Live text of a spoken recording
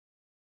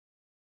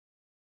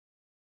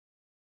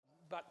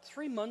About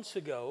 3 months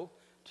ago,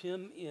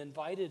 Tim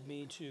invited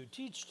me to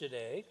teach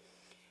today,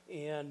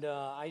 and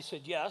I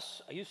said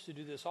yes. I used to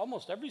do this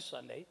almost every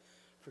Sunday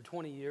for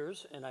 20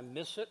 years, and I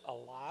miss it a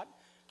lot.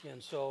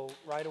 And so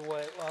right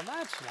away, well,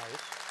 that's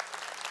nice.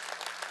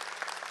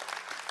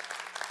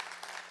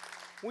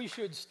 We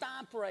should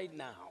stop right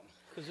now,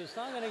 because it's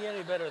not going to get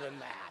any better than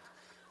that.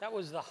 That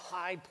was the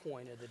high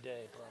point of the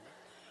day, probably.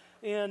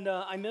 And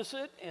I miss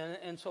it,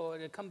 and so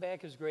to come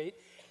back is great.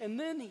 And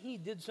then he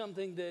did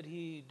something that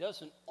he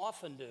doesn't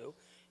often do.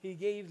 He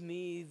gave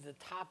me the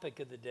topic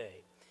of the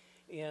day.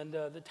 And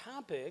the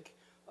topic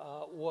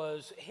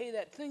was, hey,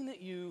 that thing that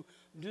you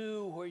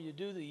do where you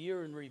do the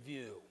year in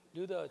review.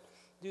 Do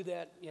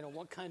that,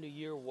 what kind of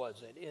year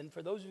was it? And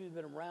for those of you who've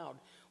been around,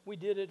 we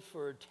did it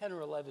for 10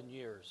 or 11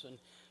 years.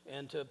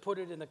 And to put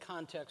it in the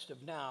context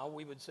of now,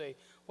 we would say,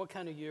 what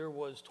kind of year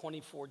was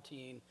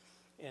 2014?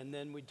 And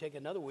then we'd take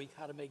another week,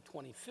 how to make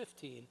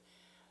 2015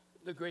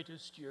 the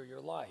greatest year of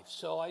your life.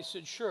 So I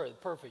said, sure,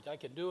 perfect, I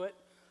can do it.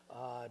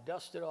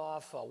 Dust it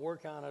off, I'll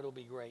work on it, it'll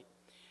be great.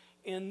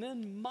 And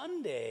then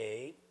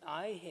Monday,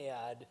 I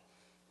had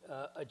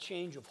a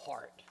change of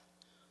heart.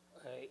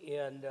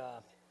 And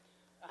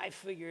I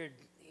figured,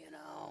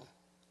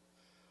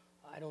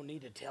 I don't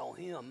need to tell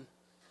him.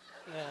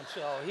 And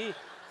so he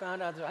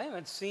found out that I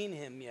haven't seen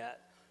him yet.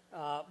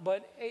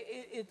 But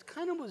it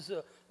kind of was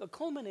a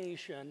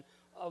culmination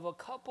of a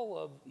couple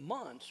of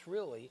months,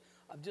 really,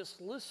 of just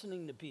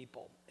listening to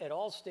people at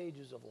all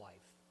stages of life.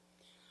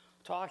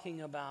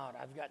 Talking about,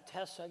 I've got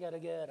tests I got to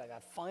get, I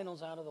got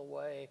finals out of the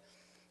way,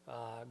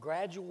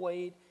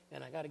 graduate,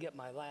 and I got to get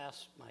my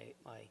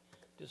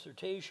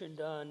dissertation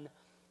done.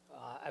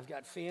 I've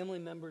got family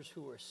members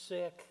who are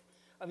sick.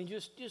 I mean,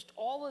 just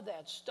all of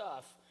that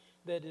stuff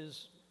that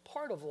is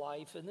part of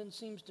life and then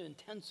seems to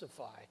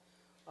intensify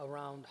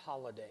around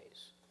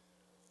holidays.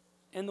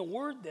 And the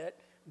word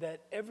that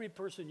every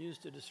person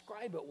used to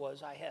describe it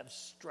was, I have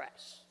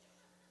stress.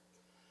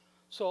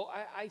 So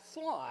I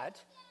thought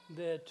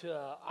that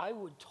I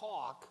would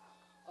talk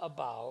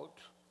about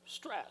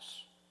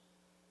stress.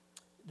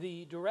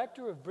 The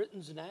director of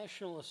Britain's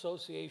National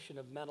Association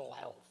of Mental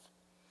Health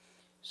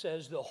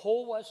says the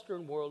whole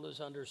Western world is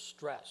under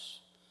stress.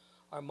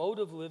 Our mode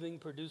of living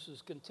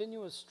produces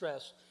continuous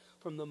stress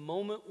from the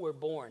moment we're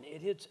born.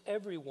 It hits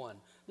everyone.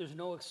 There's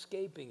no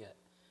escaping it.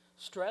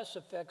 Stress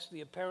affects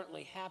the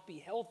apparently happy,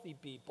 healthy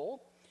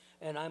people,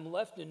 and I'm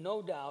left in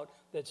no doubt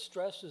that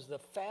stress is the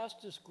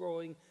fastest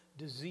growing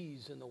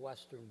disease in the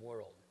Western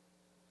world.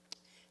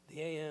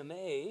 The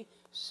AMA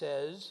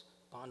says,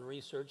 on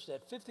research,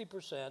 that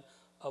 50%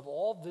 of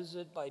all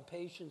visits by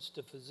patients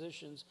to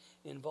physicians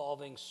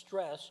involving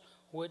stress,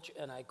 which,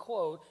 and I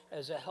quote,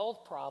 as a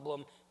health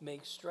problem,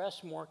 makes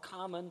stress more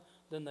common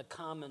than the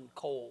common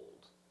cold.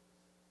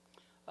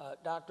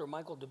 Dr.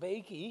 Michael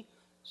DeBakey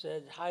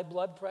said high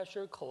blood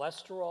pressure,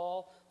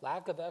 cholesterol,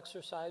 lack of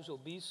exercise,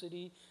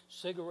 obesity,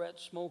 cigarette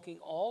smoking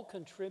all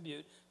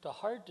contribute to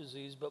heart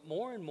disease, but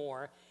more and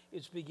more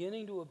it's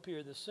beginning to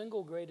appear the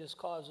single greatest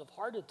cause of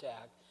heart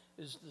attack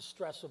is the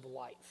stress of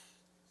life.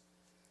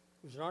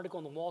 There's an article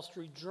in the Wall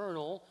Street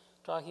Journal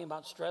talking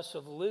about stress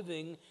of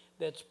living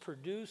that's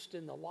produced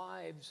in the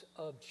lives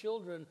of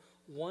children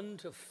 1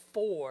 to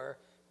 4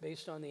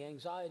 based on the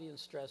anxiety and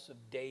stress of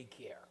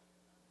daycare.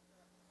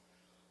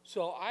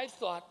 So I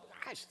thought,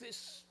 gosh,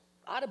 this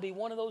ought to be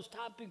one of those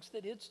topics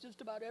that hits just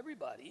about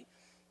everybody.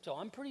 So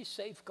I'm pretty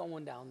safe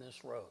going down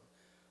this road.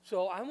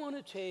 So I want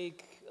to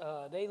take,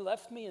 they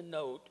left me a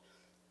note.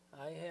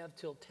 I have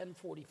till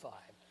 10:45.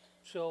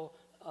 So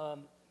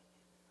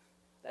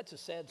that's a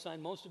sad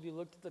sign. Most of you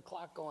looked at the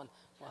clock going,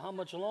 well, how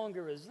much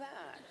longer is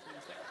that?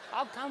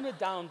 I'll count it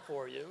down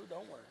for you,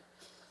 don't worry.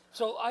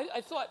 So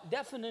I thought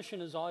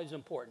definition is always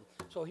important.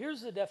 So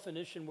here's the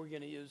definition we're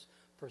going to use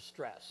for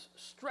stress.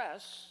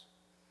 Stress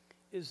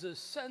is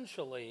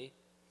essentially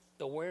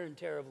the wear and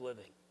tear of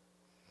living.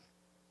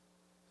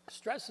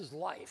 Stress is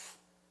life.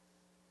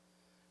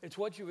 It's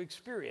what you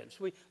experience.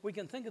 We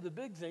can think of the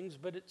big things,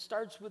 but it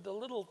starts with the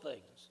little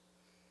things.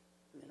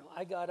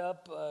 I got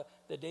up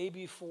the day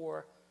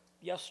before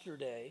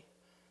yesterday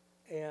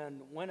and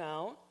went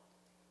out,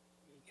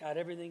 got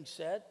everything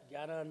set,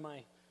 got on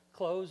my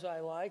clothes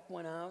I like,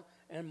 went out,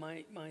 and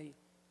my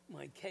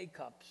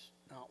K-cup's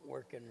not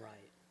working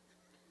right.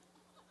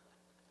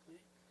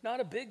 Not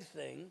a big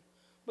thing,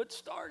 but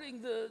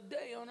starting the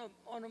day on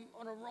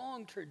a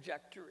wrong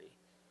trajectory.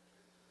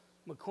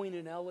 McQueen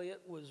and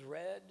Elliott was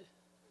red.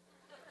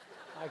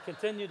 I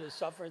continue to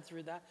suffer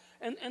through that.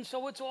 And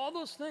so it's all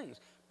those things,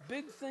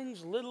 big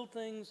things, little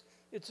things.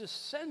 It's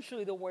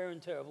essentially the wear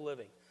and tear of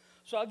living.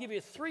 So I'll give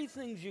you 3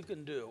 things you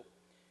can do.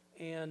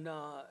 And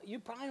you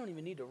probably don't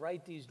even need to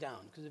write these down,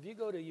 because if you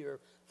go to your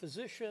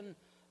physician,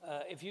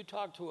 if you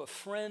talk to a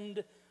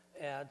friend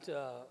at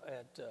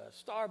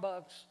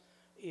Starbucks,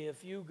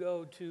 if you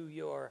go to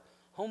your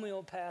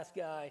homeopath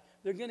guy,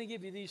 they're going to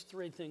give you these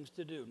 3 things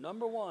to do.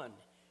 Number 1,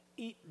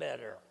 eat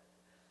better.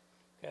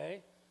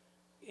 Okay?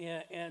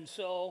 And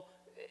so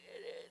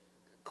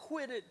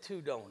quit at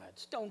 2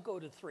 donuts. Don't go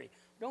to 3.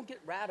 Don't get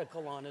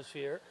radical on us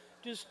here.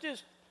 Just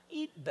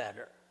eat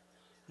better.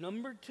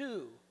 Number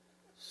 2,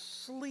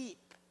 sleep.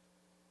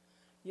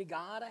 You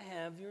got to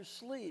have your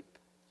sleep.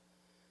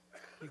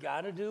 You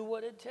got to do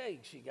what it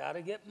takes. You got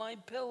to get my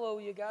pillow.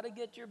 You got to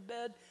get your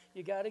bed.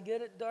 You got to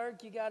get it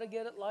dark. You got to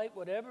get it light.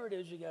 Whatever it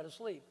is, you got to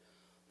sleep.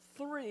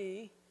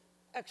 3,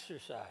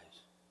 exercise.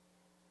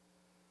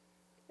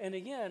 And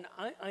again,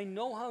 I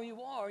know how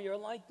you are. You're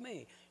like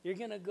me. You're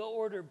going to go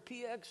order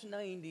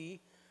PX90.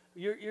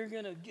 You're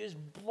going to just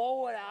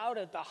blow it out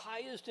at the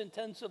highest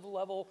intensive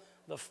level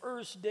the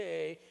first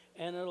day,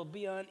 and it'll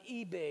be on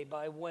eBay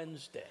by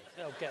Wednesday,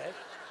 okay?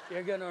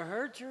 You're going to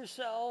hurt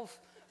yourself.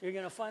 You're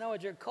going to find out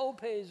what your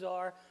co-pays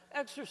are.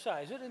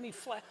 Exercise. It doesn't mean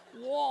flat.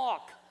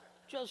 Walk.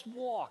 Just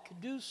walk.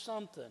 Do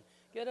something.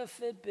 Get a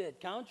Fitbit.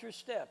 Count your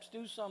steps.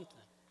 Do something.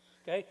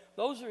 Okay?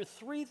 Those are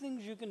 3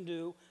 things you can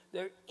do.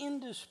 They're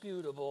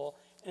indisputable,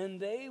 and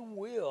they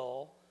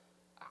will,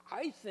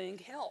 I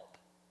think, help.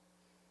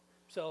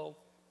 So,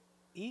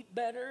 eat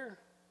better,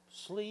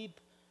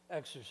 sleep,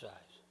 exercise.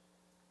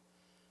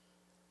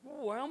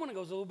 Where I'm going to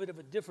go is a little bit of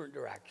a different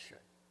direction.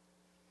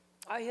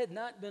 I had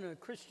not been a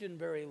Christian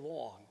very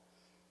long.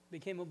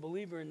 Became a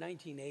believer in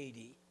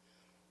 1980.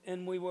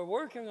 And we were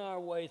working our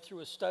way through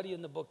a study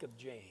in the book of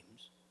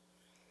James.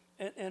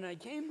 And I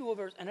came to a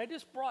verse, and I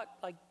just brought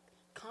like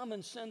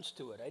common sense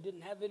to it. I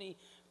didn't have any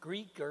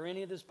Greek or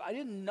any of this. I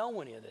didn't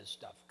know any of this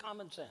stuff.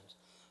 Common sense.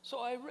 So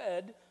I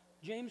read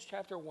James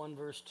chapter 1,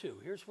 verse 2.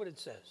 Here's what it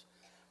says.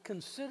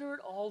 Consider it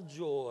all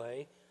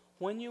joy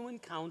when you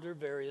encounter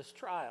various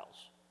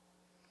trials.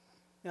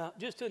 Now,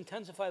 just to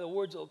intensify the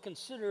words,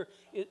 consider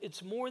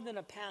it's more than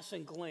a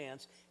passing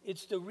glance.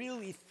 It's to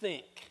really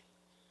think.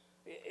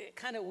 It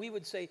kind of, we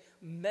would say,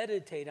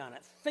 meditate on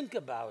it. Think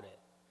about it.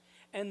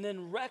 And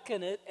then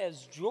reckon it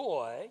as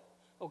joy.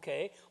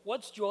 Okay,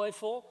 what's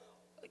joyful?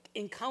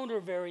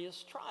 Encounter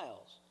various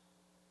trials.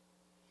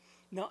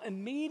 Now,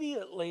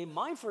 immediately,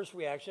 my first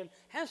reaction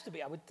has to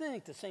be, I would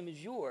think, the same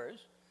as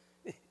yours.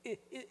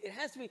 It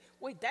has to be,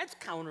 wait, that's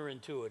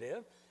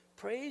counterintuitive.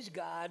 Praise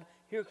God,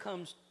 here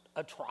comes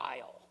a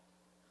trial.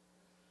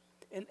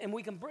 And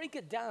we can break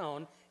it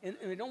down, and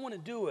we don't want to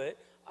do it.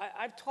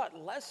 I've taught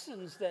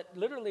lessons that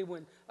literally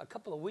went a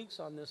couple of weeks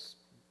on this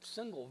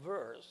single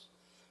verse,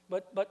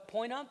 but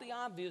point out the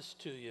obvious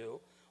to you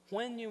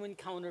when you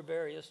encounter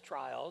various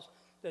trials,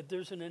 that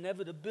there's an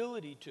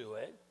inevitability to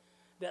it,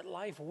 that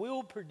life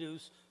will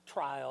produce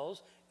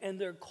trials, and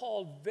they're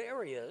called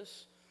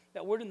various.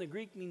 That word in the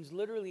Greek means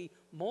literally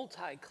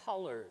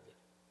multicolored.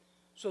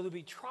 So there'll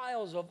be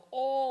trials of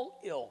all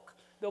ilk.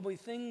 There'll be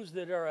things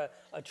that are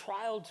a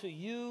trial to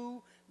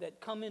you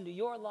that come into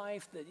your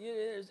life that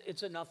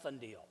it's a nothing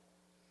deal.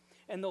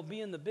 And they'll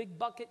be in the big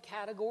bucket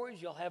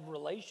categories. You'll have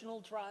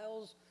relational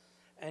trials,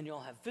 and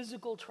you'll have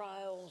physical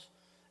trials,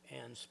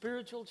 and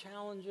spiritual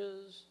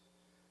challenges,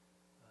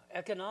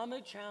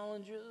 economic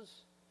challenges.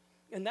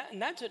 And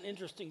that's an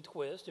interesting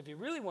twist if you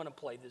really want to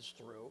play this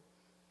through.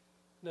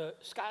 The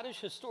Scottish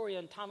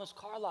historian Thomas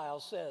Carlyle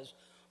says,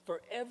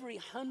 for every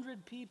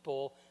 100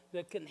 people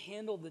that can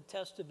handle the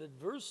test of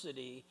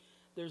adversity,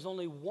 there's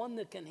only one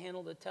that can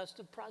handle the test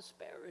of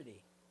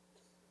prosperity.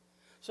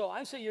 So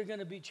I say you're going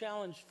to be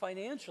challenged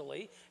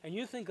financially, and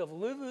you think of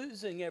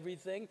losing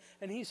everything,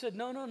 and he said,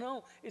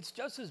 no, it's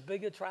just as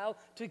big a trial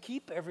to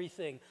keep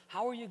everything.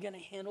 How are you going to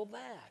handle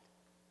that?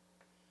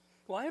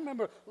 Well, I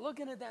remember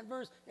looking at that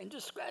verse and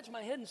just scratched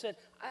my head and said,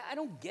 I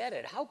don't get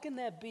it. How can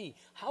that be?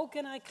 How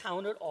can I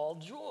count it all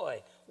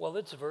joy? Well,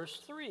 it's verse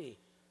 3,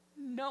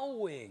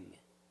 knowing.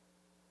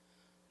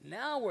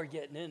 Now we're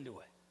getting into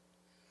it.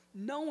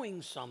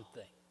 Knowing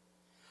something.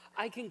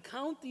 I can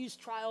count these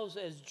trials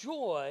as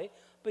joy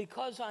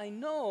because I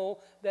know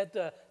that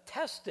the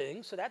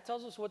testing, so that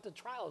tells us what the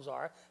trials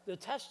are, the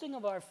testing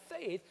of our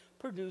faith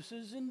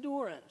produces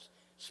endurance.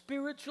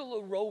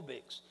 Spiritual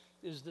aerobics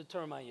is the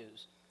term I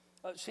use.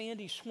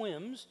 Sandy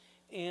swims,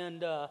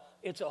 and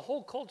it's a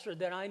whole culture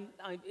that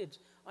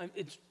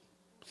it's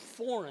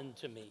foreign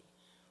to me.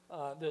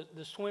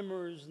 The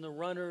swimmers and the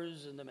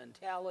runners and the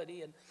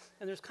mentality, and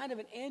there's kind of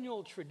an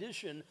annual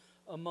tradition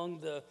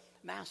among the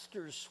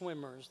masters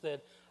swimmers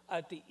that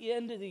at the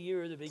end of the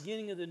year, the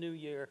beginning of the new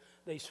year,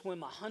 they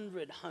swim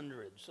 100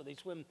 hundreds. So they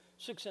swim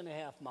 6.5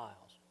 miles.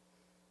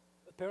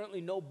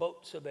 Apparently no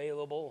boats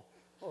available.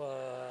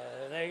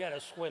 They got to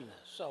swim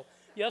this. So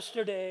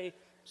yesterday,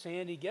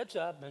 Sandy gets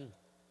up and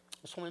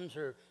swims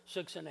her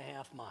 6.5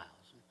 miles.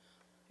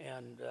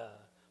 And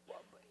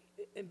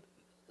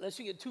unless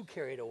you get too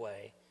carried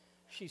away,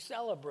 she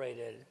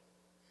celebrated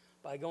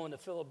by going to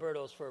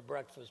Filiberto's for a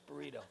breakfast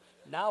burrito.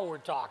 Now we're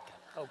talking,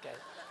 okay?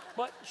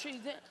 But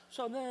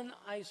so then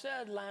I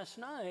said last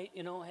night,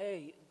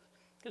 hey,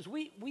 because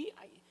we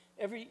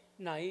every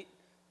night,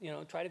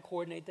 try to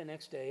coordinate the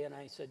next day. And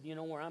I said,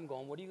 where I'm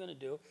going, what are you going to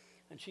do?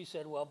 And she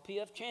said, well,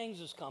 P.F. Chang's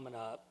is coming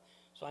up,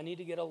 so I need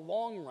to get a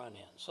long run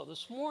in. So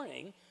this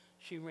morning,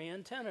 she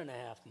ran 10.5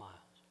 miles.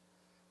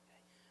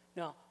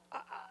 Now, I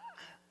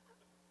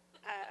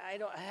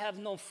have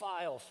no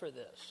file for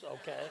this,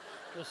 okay?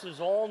 This is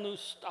all new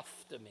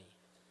stuff to me.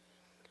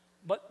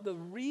 But the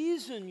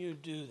reason you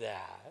do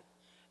that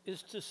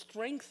is to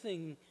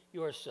strengthen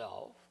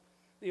yourself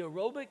The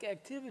aerobic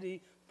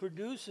activity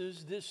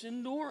produces this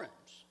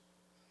endurance.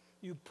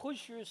 You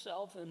push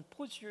yourself and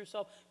push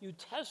yourself, you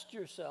test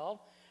yourself,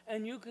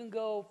 and you can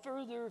go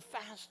further,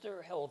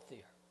 faster, healthier.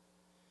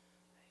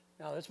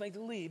 Now let's make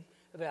the leap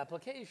of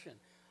application.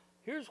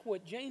 Here's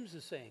what James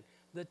is saying.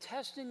 The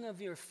testing of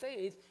your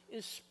faith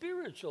is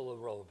spiritual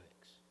aerobics.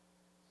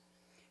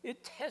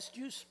 It tests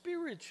you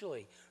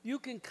spiritually. You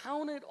can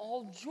count it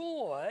all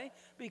joy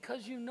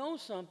because you know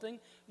something.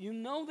 You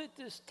know that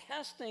this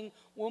testing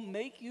will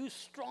make you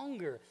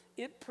stronger.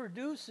 It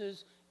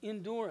produces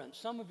endurance.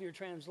 Some of your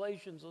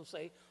translations will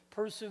say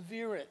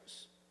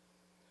perseverance.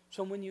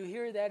 So when you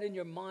hear that in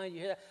your mind,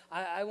 you hear,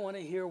 I want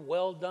to hear,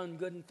 well done,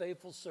 good and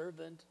faithful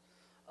servant.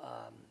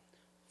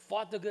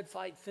 Fought the good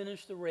fight,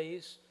 finished the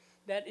race.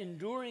 That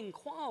enduring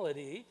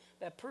quality,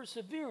 that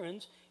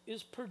perseverance,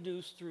 is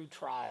produced through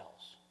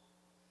trials.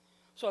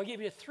 So I'll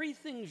give you 3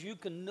 things you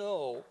can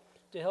know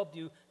to help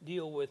you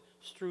deal with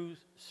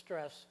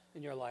stress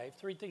in your life.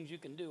 3 things you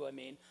can do,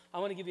 I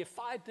want to give you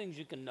 5 things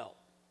you can know.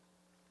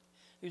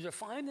 These are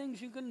 5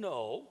 things you can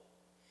know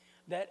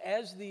that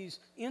as these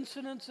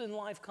incidents in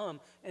life come,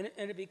 and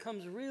it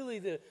becomes really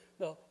the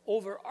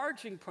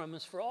overarching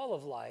premise for all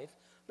of life,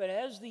 but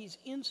as these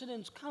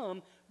incidents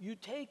come, you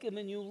take them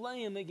and you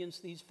lay them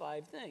against these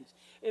 5 things.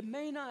 It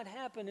may not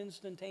happen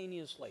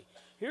instantaneously.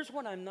 Here's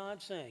what I'm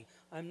not saying.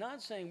 I'm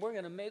not saying we're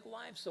going to make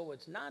life so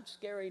it's not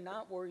scary,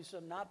 not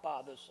worrisome, not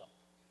bothersome.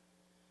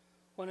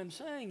 What I'm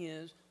saying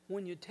is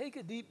when you take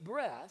a deep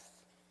breath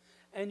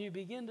and you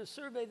begin to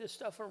survey the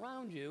stuff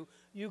around you,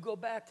 you go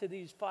back to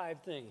these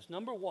 5 things.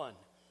 Number 1,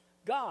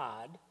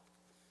 God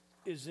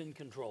is in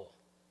control.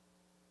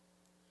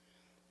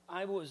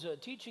 I was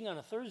teaching on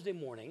a Thursday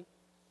morning,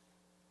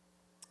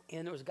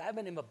 and there was a guy by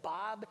the name of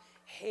Bob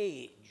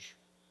Hage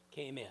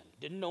came in.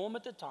 Didn't know him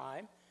at the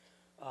time.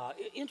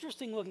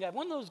 Interesting looking guy.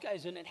 One of those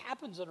guys, and it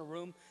happens in a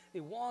room,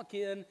 you walk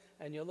in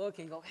and you look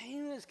and go, hey,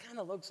 this kind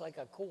of looks like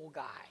a cool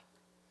guy.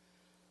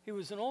 He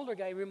was an older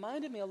guy. He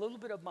reminded me a little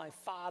bit of my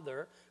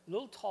father, a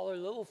little taller, a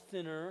little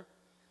thinner,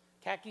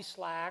 khaki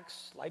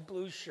slacks, light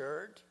blue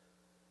shirt,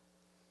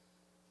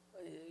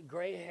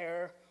 gray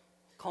hair.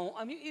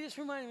 He just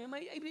reminded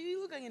me, he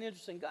looked like an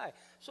interesting guy.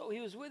 So he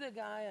was with a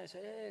guy, I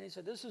said, hey, and he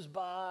said, this is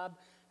Bob.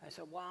 I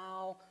said,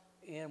 wow,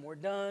 and we're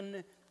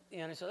done.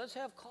 And I said, let's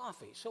have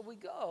coffee. So we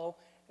go,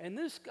 and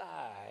this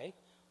guy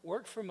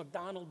worked for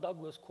McDonnell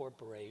Douglas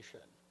Corporation.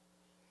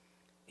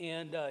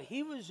 And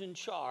he was in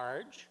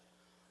charge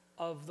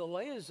of the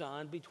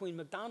liaison between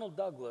McDonnell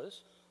Douglas,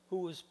 who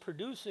was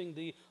producing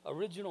the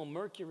original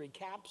Mercury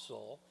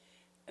capsule,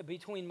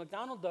 between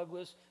McDonnell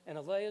Douglas and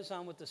a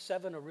liaison with the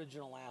 7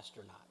 original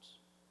astronauts.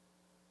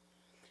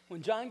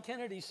 When John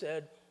Kennedy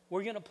said,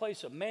 we're going to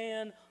place a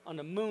man on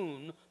the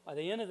moon by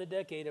the end of the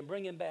decade and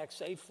bring him back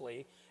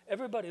safely,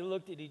 everybody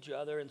looked at each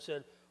other and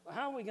said, well,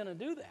 how are we going to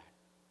do that?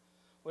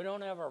 We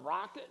don't have a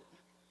rocket.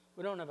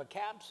 We don't have a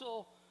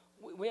capsule.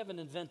 We haven't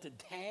invented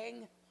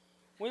Tang.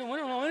 We don't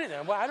know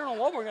anything. Well, I don't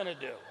know what we're going to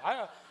do.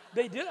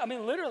 They did.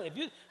 Literally,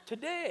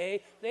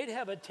 today, they'd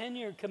have a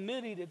 10-year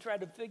committee to try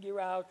to figure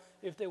out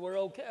if they were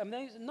okay.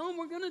 They said, no,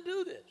 we're going to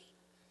do this.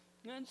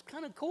 And it's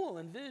kind of cool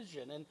and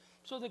vision. And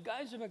so the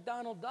guys at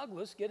McDonnell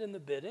Douglas get in the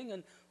bidding,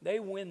 and they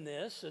win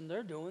this, and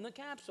they're doing the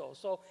capsule.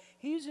 So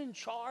he's in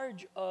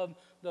charge of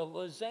the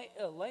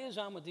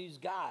liaison with these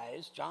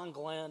guys, John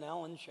Glenn,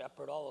 Alan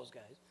Shepard, all those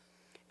guys,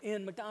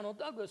 in McDonnell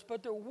Douglas.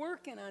 But they're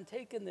working on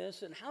taking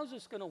this, and how's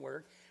this going to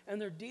work? And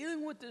they're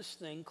dealing with this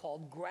thing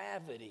called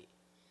gravity.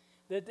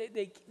 That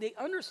they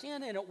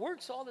understand it, and it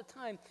works all the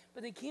time,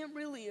 but they can't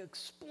really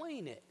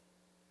explain it.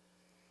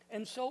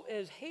 And so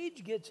as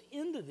Hage gets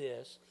into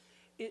this,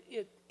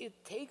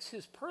 it takes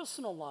his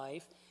personal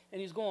life,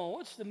 and he's going,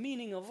 what's the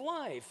meaning of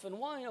life? And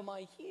why am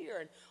I here?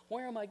 And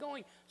where am I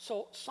going?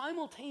 So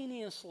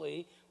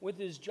simultaneously with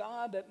his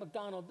job at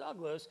McDonnell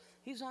Douglas,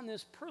 he's on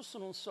this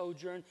personal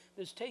sojourn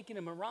that's taking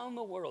him around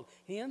the world.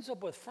 He ends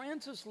up with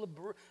Francis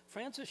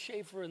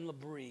Schaeffer and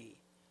Labrie.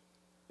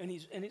 And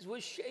he's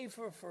with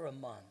Schaeffer for a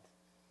month.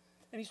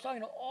 And he's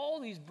talking to all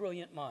these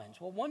brilliant minds.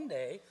 Well, one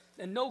day,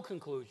 and no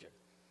conclusion,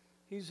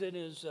 he's in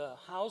his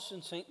house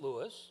in St.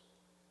 Louis,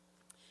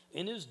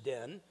 in his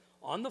den,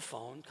 on the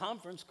phone,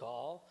 conference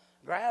call,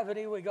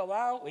 gravity, we go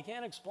out, we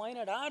can't explain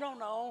it, I don't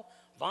know,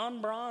 von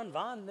Braun,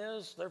 von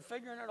this, they're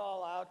figuring it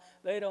all out,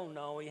 they don't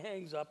know, he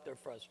hangs up, they're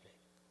frustrated.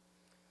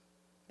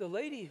 The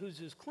lady who's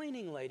his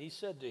cleaning lady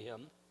said to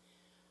him,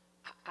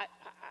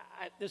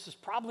 this is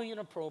probably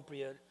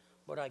inappropriate,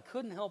 but I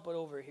couldn't help but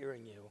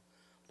overhearing you,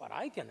 but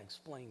I can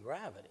explain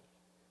gravity.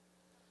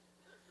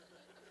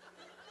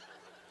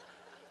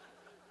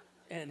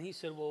 And he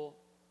said, well,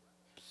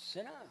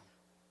 sit down.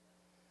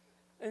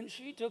 And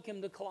she took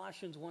him to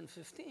Colossians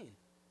 1:15.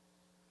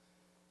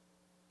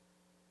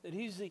 That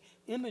he's the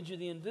image of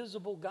the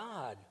invisible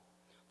God.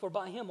 For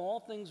by him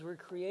all things were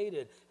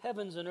created,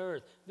 heavens and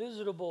earth,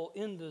 visible,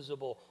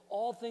 invisible.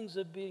 All things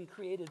have been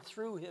created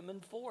through him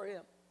and for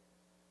him.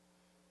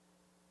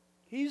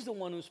 He's the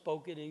one who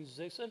spoke it into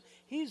existence.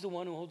 He's the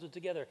one who holds it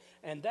together.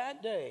 And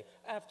that day,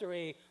 after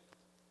a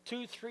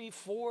 2, 3,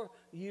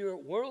 4-year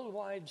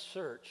worldwide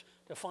search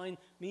to find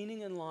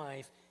meaning in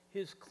life,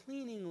 his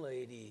cleaning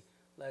lady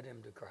led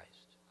him to Christ.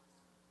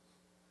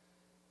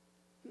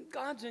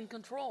 God's in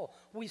control.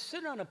 We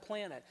sit on a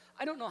planet.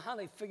 I don't know how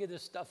they figure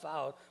this stuff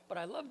out, but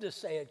I love to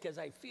say it because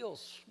I feel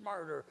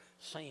smarter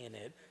saying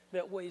it,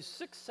 that weighs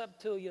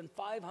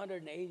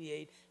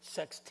 6,588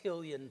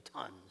 sextillion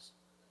tons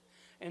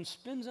and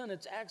spins on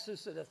its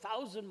axis at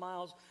 1,000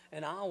 miles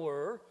an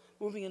hour,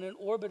 moving in an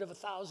orbit of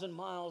 1,000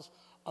 miles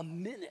a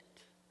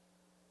minute.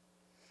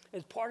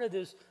 As part of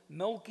this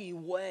Milky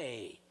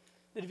Way,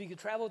 that if you could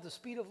travel at the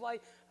speed of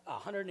light,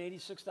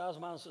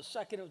 186,000 miles a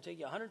second, it would take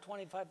you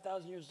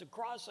 125,000 years to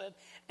cross it,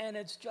 and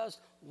it's just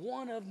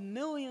one of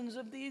millions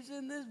of these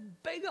in this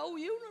big old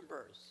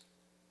universe.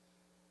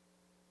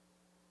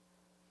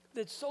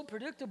 That's so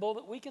predictable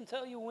that we can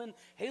tell you when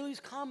Halley's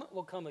Comet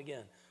will come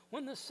again,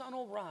 when the sun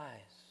will rise.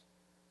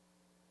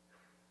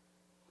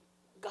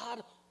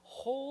 God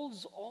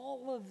holds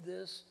all of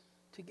this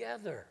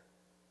together.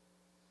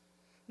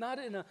 Not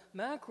in a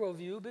macro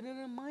view, but in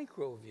a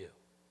micro view.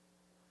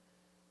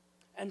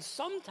 And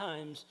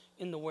sometimes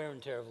in the wear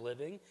and tear of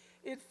living,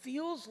 it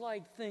feels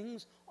like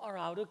things are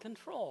out of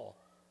control,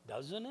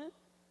 doesn't it?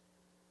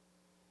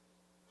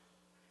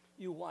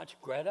 You watch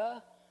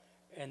Greta,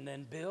 and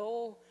then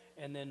Bill,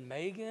 and then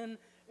Megan,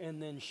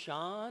 and then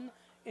Sean,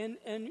 and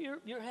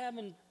you're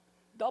having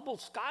double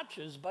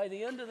scotches by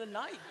the end of the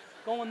night,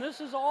 going,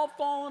 this is all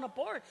falling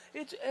apart.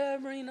 It's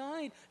every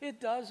night.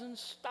 It doesn't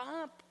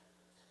stop.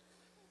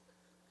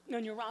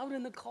 And you're out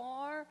in the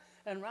car,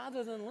 and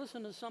rather than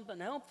listen to something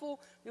helpful,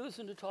 you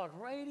listen to talk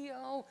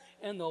radio,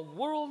 and the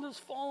world is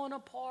falling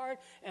apart,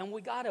 and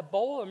we got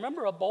Ebola.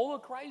 Remember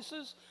Ebola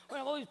crisis? When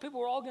all these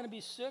people were all going to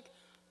be sick?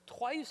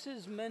 Twice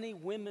as many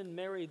women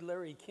married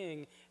Larry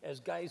King as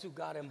guys who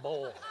got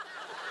Ebola.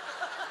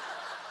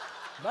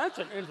 That's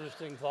an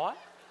interesting thought.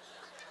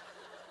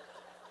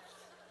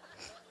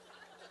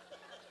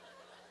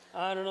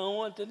 I don't know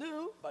what to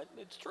do, but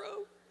it's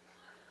true.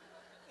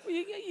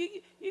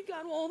 You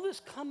got all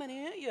this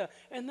coming at you.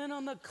 And then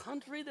on the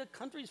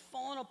country's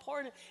falling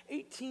apart at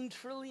 $18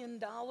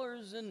 trillion.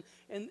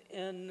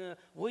 And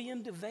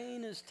William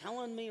Devane is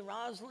telling me,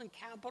 Rosalind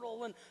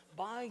Capital, and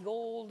buy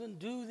gold and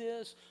do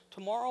this.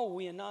 Tomorrow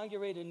we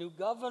inaugurate a new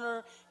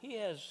governor. He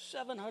has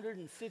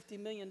 $750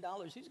 million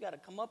he's got to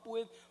come up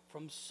with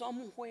from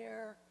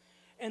somewhere.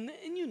 And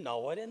you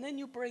know it, and then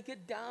you break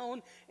it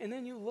down, and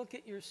then you look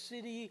at your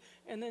city,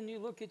 and then you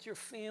look at your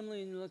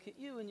family, and you look at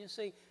you, and you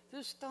say,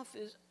 this stuff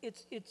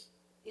it's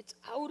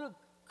out of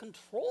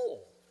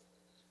control.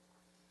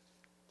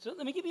 So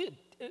let me give you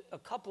a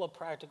couple of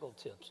practical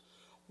tips.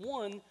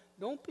 One,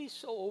 don't be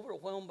so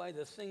overwhelmed by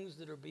the things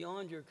that are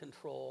beyond your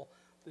control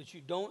that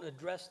you don't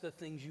address the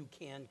things you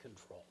can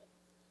control.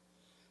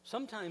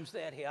 Sometimes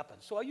that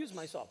happens. So I'll use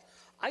myself.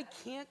 I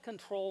can't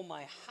control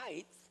my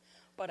height,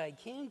 but I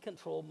can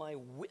control my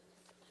width,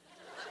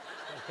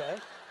 okay?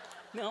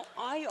 Now,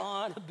 I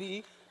ought to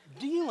be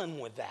dealing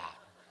with that,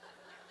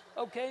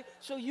 okay?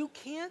 So you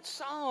can't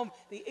solve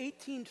the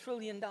 $18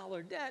 trillion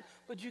debt,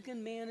 but you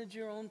can manage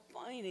your own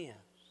finance.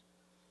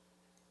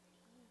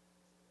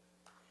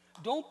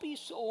 Don't be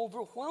so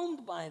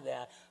overwhelmed by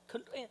that.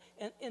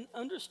 And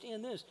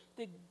understand this,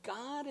 that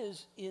God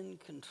is in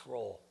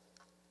control.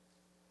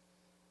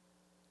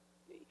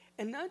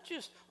 And not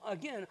just,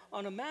 again,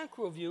 on a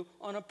macro view,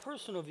 on a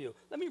personal view.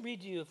 Let me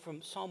read to you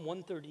from Psalm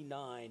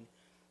 139.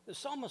 The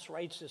psalmist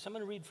writes this. I'm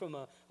going to read from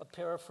a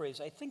paraphrase.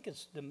 I think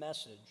it's the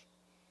Message.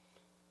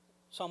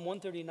 Psalm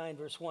 139,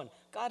 verse 1.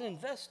 God,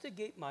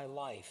 investigate my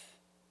life.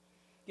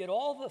 Get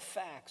all the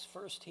facts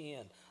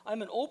firsthand.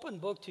 I'm an open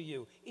book to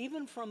you.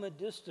 Even from a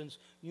distance,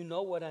 you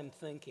know what I'm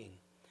thinking.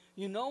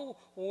 You know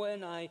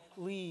when I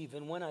leave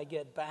and when I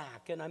get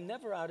back, and I'm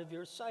never out of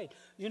your sight.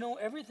 You know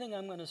everything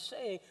I'm going to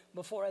say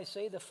before I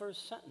say the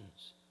first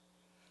sentence.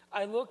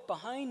 I look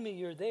behind me,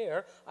 you're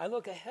there. I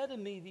look ahead of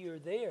me, you're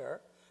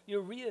there.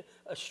 Your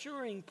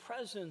reassuring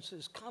presence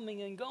is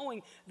coming and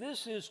going.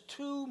 This is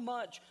too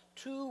much,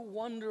 too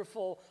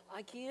wonderful.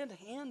 I can't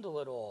handle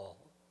it all.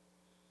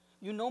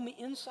 You know me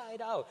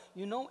inside out.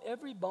 You know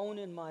every bone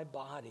in my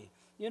body.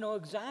 You know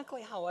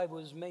exactly how I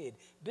was made,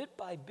 bit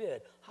by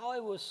bit, how I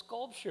was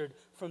sculptured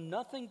from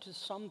nothing to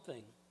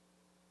something.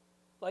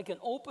 Like an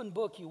open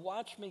book, you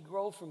watched me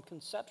grow from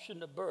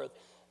conception to birth.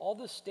 All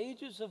the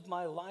stages of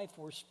my life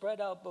were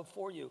spread out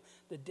before you.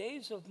 The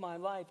days of my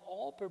life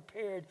all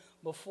prepared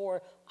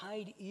before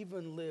I'd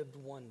even lived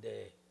one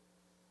day.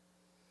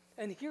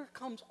 And here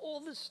comes all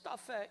this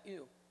stuff at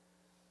you.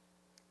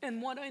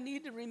 And what I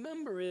need to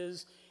remember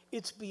is,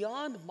 it's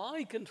beyond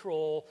my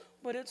control,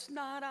 but it's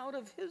not out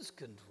of his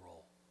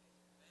control.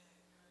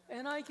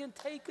 And I can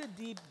take a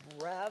deep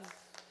breath,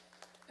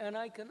 and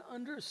I can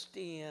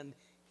understand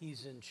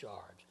he's in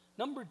charge.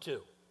 Number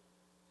two,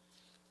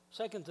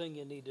 second thing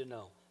you need to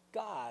know,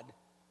 God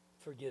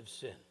forgives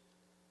sin.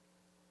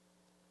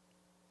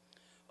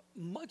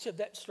 Much of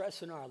that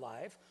stress in our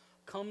life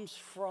comes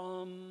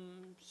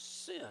from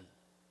sin.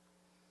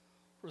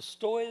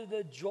 Restore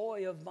the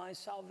joy of my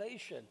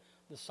salvation,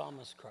 the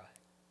psalmist cried.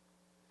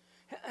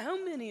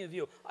 How many of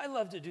you, I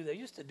love to do that. I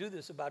used to do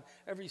this about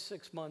every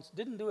 6 months.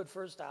 Didn't do it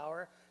first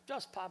hour.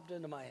 Just popped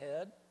into my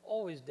head.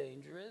 Always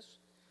dangerous.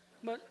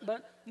 But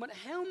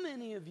how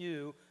many of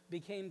you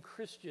became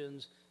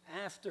Christians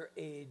after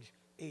age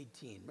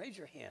 18? Raise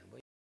your hand, will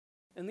you?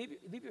 And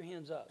leave your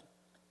hands up.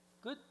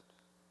 Good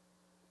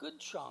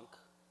chunk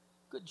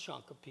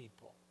of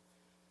people.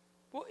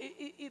 Well,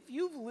 if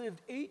you've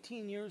lived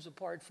 18 years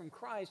apart from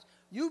Christ,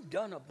 you've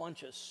done a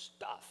bunch of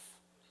stuff,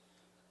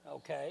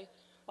 okay?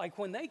 Like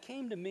when they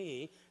came to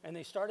me and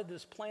they started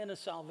this plan of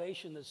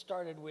salvation that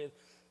started with,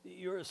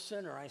 you're a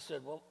sinner, I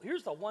said, well,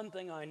 here's the one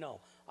thing I know.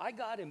 I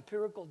got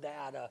empirical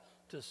data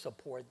to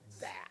support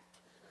that.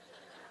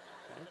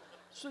 Okay?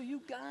 So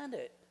you got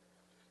it.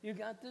 You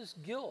got this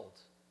guilt.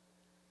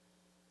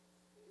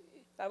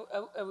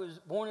 I was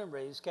born and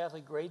raised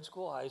Catholic grade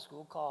school, high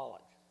school,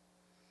 college.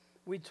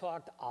 We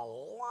talked a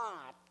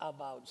lot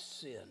about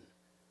sin.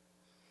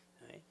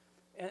 Okay?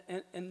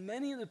 And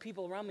many of the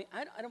people around me,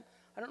 I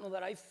don't know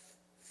that I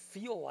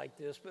feel like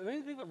this, but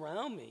many people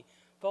around me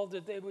felt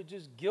that they would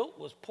just, guilt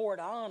was poured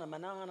on them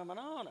and on them and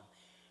on them.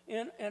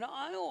 And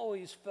I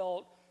always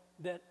felt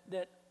that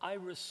I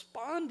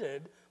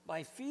responded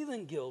by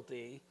feeling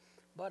guilty,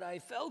 but I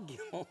felt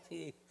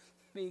guilty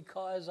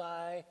because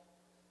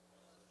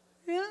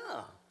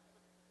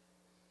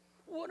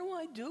what do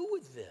I do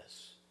with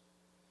this?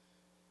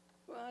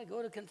 Well, I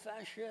go to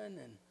confession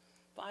and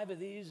 5 of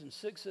these and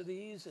 6 of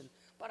these,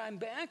 but I'm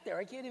back there.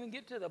 I can't even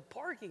get to the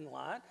parking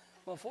lot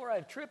before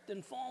I've tripped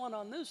and fallen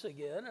on this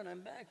again, and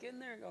I'm back in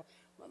there and go,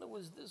 well, there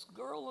was this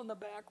girl in the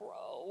back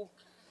row.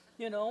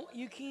 You know,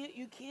 you can't,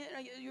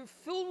 you're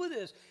filled with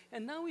this.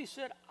 And now he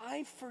said,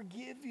 I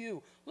forgive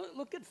you.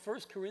 Look at 1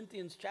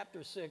 Corinthians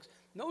chapter 6.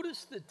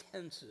 Notice the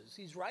tenses.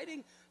 He's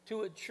writing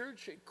to a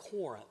church at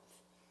Corinth.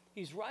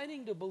 He's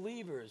writing to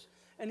believers.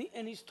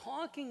 And he's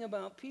talking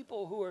about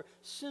people who are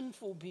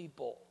sinful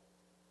people.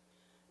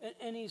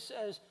 And he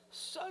says,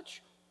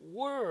 such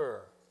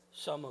were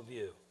some of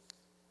you.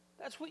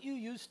 That's what you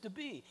used to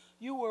be.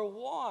 You were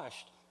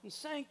washed and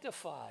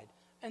sanctified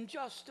and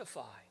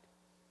justified.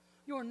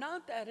 You're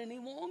not that any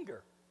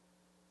longer.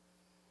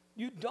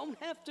 You don't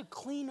have to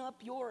clean up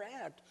your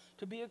act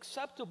to be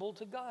acceptable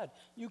to God.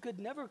 You could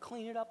never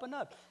clean it up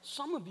enough.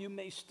 Some of you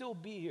may still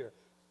be here.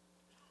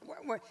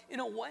 We're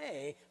in a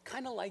way,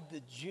 kind of like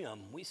the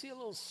gym. We see a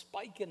little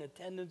spike in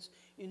attendance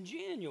in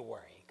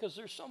January because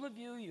there's some of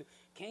you, you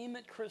came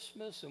at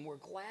Christmas and we're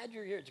glad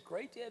you're here. It's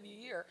great to have you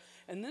here.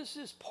 And this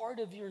is part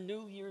of your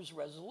New Year's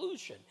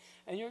resolution.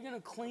 And you're going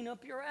to clean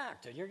up your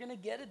act and you're going to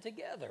get it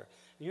together.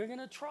 And you're going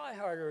to try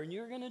harder and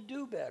you're going to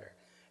do better.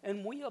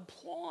 And we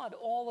applaud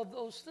all of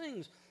those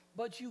things.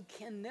 But you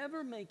can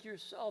never make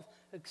yourself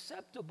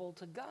acceptable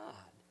to God.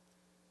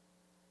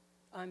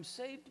 I'm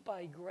saved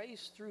by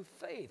grace through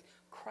faith.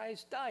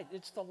 Christ died.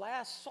 It's the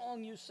last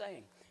song you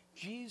sang.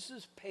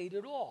 Jesus paid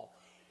it all.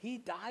 He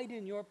died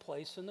in your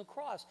place on the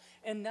cross.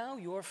 And now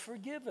you're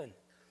forgiven.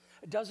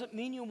 It doesn't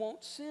mean you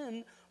won't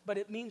sin, but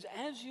it means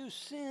as you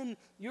sin,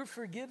 you're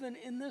forgiven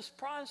in this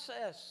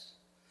process.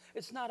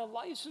 It's not a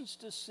license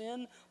to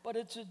sin, but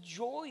it's a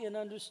joy in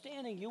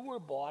understanding you were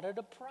bought at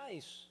a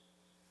price.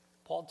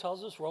 Paul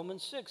tells us,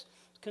 Romans 6,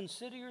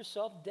 consider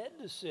yourself dead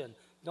to sin.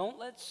 Don't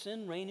let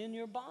sin reign in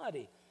your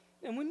body.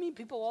 And we meet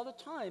people all the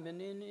time,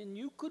 and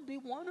you could be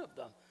one of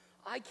them.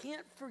 I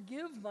can't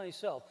forgive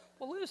myself.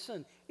 Well,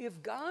 listen,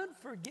 if God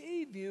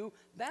forgave you,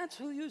 that's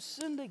who you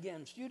sinned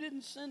against. You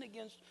didn't sin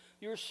against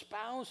your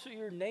spouse or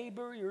your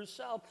neighbor or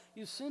yourself.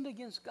 You sinned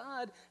against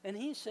God, and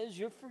he says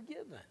you're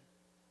forgiven.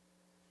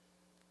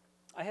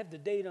 I have the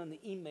date on the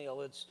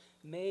email. It's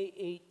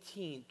May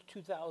 18th,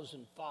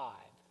 2005.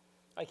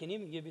 I can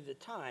even give you the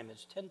time.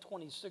 It's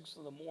 10:26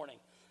 in the morning.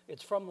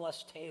 It's from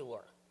Les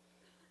Taylor.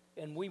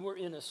 And we were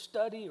in a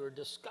study or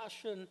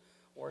discussion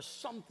or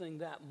something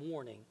that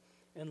morning,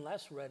 and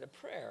Les read a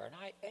prayer. And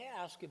I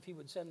asked if he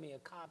would send me a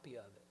copy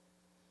of it.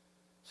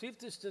 See if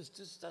this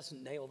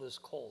doesn't nail this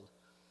cold.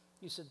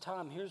 He said,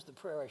 Tom, here's the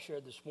prayer I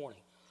shared this morning.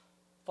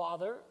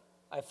 Father,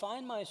 I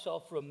find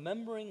myself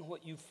remembering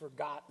what you've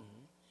forgotten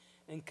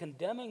and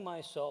condemning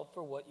myself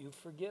for what you've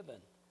forgiven.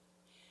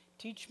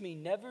 Teach me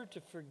never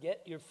to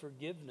forget your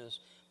forgiveness,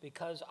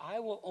 because I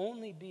will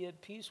only be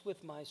at peace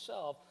with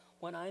myself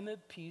when I'm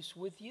at peace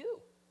with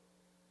you.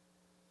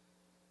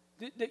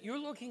 That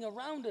you're looking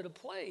around at a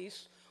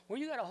place where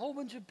you got a whole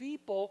bunch of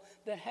people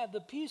that have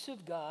the peace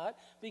of God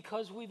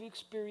because we've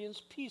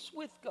experienced peace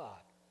with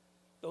God.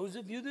 Those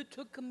of you that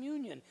took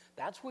communion,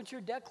 that's what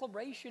your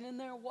declaration in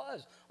there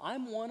was.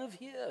 I'm one of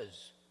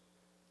his.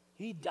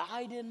 He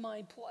died in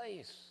my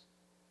place.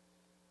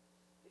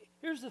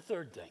 Here's the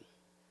third thing.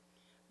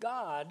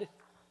 God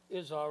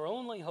is our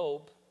only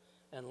hope,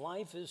 and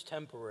life is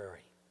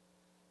temporary.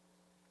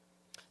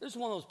 This is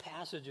one of those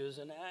passages,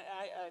 and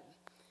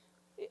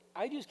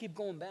I just keep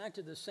going back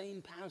to the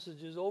same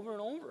passages over and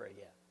over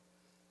again.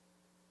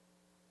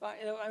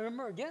 I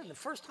remember, again, the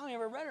first time I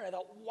ever read it, I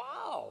thought,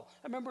 wow.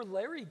 I remember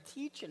Larry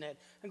teaching it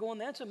and going,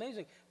 that's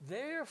amazing.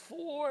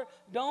 Therefore,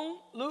 don't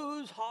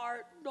lose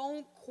heart.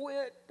 Don't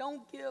quit.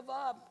 Don't give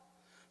up.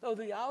 Though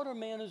the outer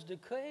man is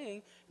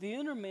decaying, the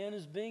inner man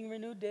is being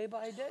renewed day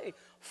by day.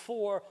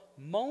 For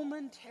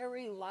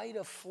momentary light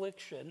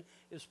affliction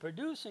is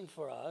producing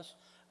for us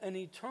an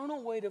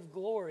eternal weight of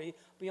glory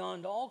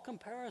beyond all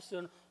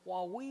comparison,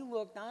 while we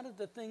look not at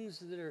the things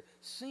that are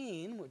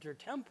seen, which are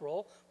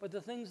temporal, but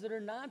the things that are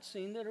not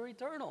seen, that are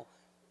eternal.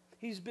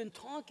 He's been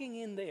talking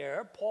in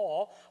there,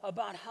 Paul,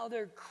 about how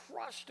they're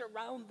crushed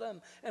around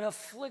them, and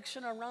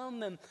affliction around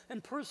them,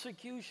 and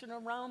persecution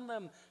around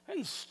them,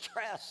 and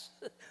stress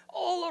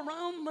all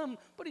around them.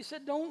 But he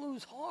said, don't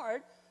lose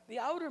heart. The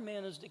outer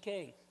man is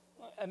decaying.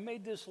 I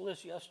made this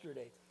list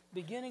yesterday.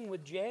 Beginning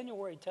with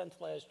January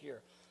 10th last year,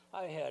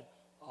 I had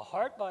a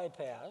heart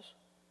bypass,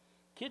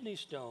 kidney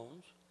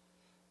stones,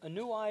 a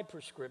new eye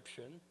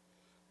prescription,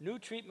 new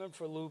treatment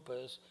for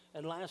lupus,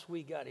 and last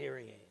week got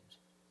hearing aids.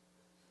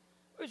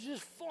 It's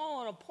just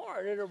falling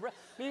apart.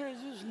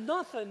 There's just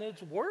nothing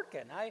that's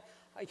working.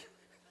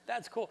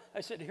 That's cool.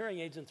 I said hearing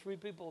aids, and 3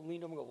 people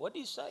leaned over and go, what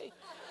did he say?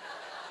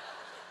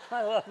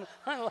 I love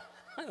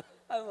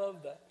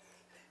that.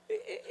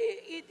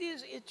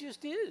 It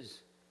just is.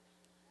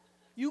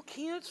 You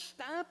can't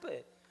stop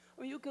it.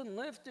 I mean, you can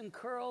lift and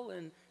curl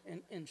and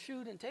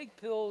shoot and take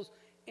pills,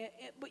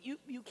 but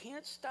you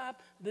can't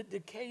stop the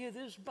decay of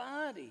this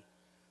body.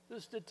 The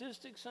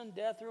statistics on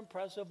death are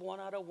impressive. 1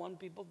 out of 1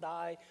 people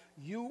die.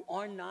 You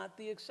are not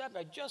the exception.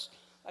 I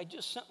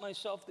just sent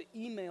myself the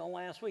email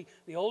last week.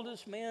 The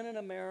oldest man in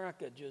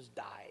America just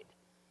died.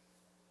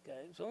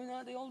 Okay, so he's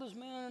not the oldest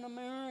man in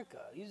America.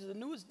 He's the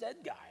newest dead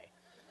guy.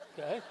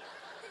 Okay,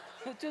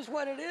 it's just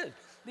what it is.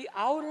 The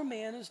outer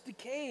man is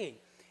decaying,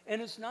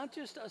 and it's not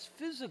just us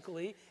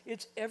physically.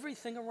 It's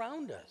everything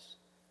around us.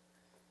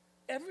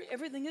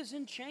 Everything is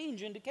in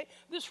change and decay.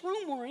 This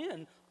room we're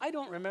in, I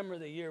don't remember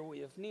the year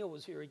if Neil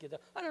was here, he'd get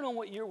that. I don't know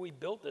what year we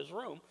built this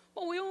room,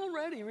 but we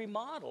already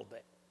remodeled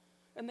it.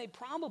 And they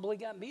probably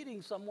got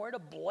meetings somewhere to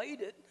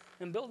blade it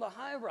and build a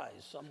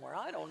high-rise somewhere.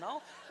 I don't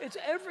know.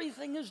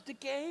 Everything is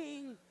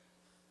decaying.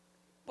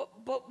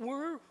 But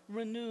we're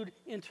renewed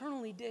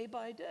internally day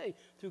by day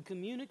through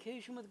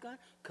communication with God,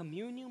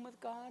 communion with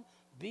God,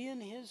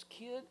 being his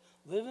kid,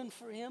 living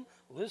for him,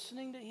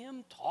 listening to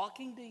him,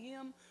 talking to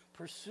him,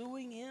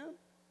 pursuing him.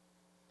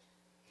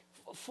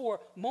 For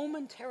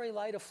momentary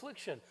light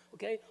affliction,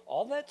 okay?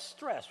 All that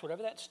stress,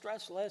 whatever that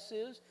stress less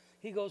is,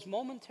 he goes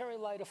momentary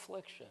light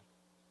affliction.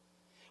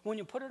 When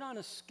you put it on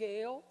a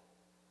scale,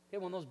 okay,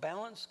 one of those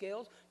balance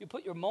scales, you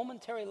put your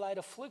momentary light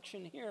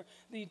affliction here,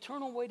 the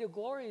eternal weight of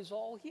glory is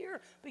all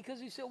here, because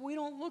he said we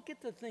don't look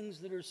at the things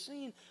that are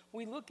seen,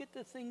 we look at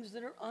the things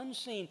that are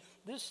unseen.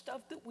 This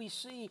stuff that we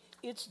see,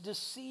 it's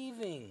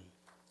deceiving.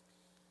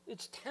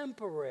 It's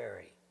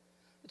temporary.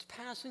 It's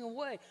passing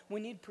away.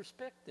 We need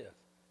perspective.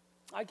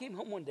 I came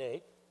home one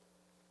day,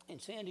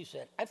 and Sandy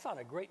said, I found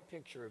a great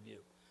picture of you.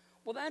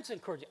 Well, that's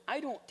encouraging. I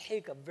don't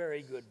take a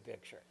very good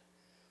picture.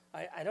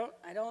 I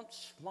don't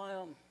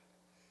smile.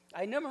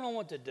 I never know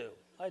what to do.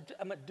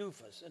 I'm a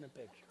doofus in a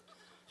picture.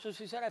 So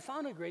she said, I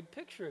found a great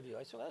picture of you.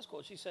 I said, well, that's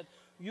cool. She said,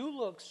 you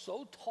look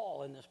so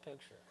tall in this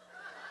picture.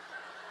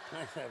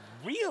 And I said,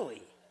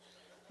 really?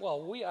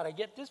 Well, we ought to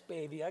get this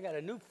baby. I got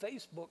a new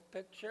Facebook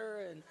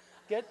picture, and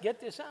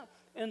get this out.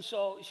 And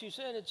so she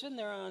said, it's in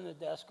there on the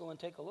desk. Go and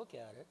take a look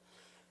at it.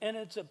 And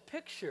it's a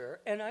picture,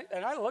 and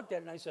I looked at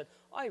it, and I said,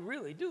 I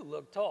really do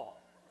look tall,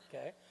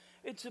 okay?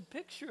 It's a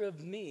picture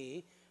of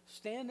me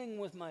standing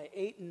with my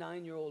 8- and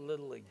 9-year-old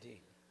Little League team.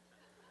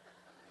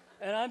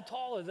 And I'm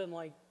taller than,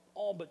 like,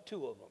 all but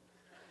 2 of them,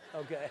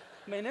 okay?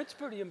 I mean, it's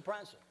pretty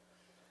impressive.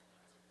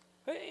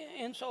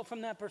 And so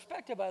from that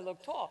perspective, I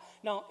look tall.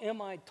 Now, am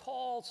I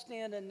tall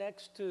standing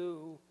next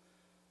to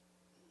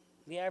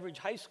the average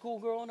high school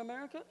girl in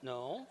America?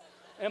 No.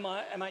 Am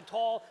I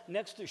tall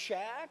next to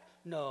Shaq?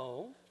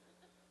 No.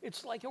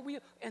 It's like,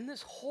 and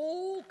this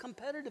whole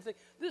competitive thing,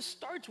 this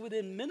starts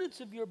within minutes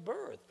of your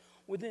birth.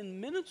 Within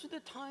minutes of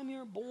the time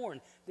you're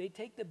born, they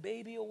take the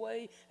baby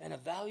away and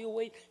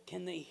evaluate,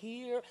 can they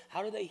hear?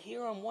 How do they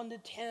hear on 1 to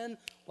 10?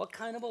 What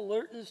kind of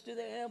alertness do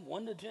they have,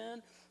 1 to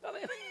 10? I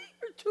mean,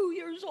 you're 2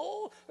 years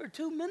old or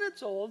 2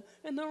 minutes old,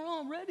 and they're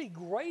already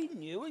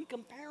grading you and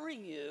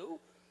comparing you.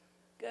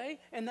 Okay?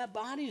 And that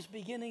body's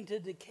beginning to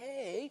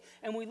decay,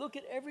 and we look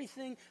at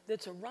everything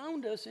that's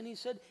around us, and he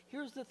said,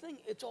 here's the thing,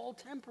 it's all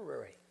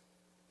temporary.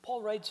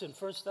 Paul writes in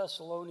 1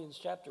 Thessalonians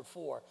chapter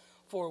 4,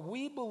 for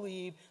we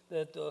believe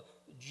that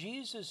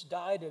Jesus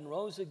died and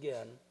rose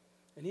again,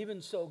 and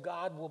even so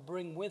God will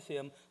bring with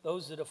him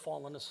those that have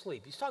fallen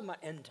asleep. He's talking about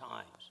end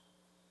times.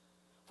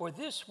 For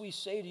this we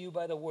say to you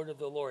by the word of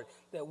the Lord,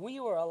 that we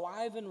who are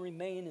alive and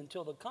remain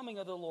until the coming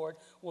of the Lord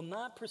will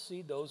not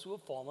precede those who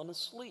have fallen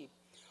asleep.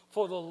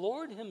 For the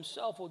Lord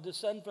himself will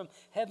descend from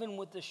heaven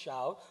with a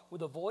shout,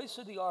 with the voice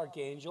of the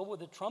archangel,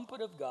 with the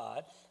trumpet of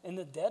God, and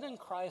the dead in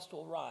Christ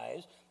will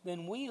rise.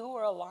 Then we who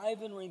are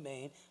alive and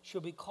remain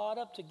shall be caught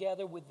up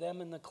together with them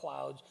in the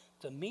clouds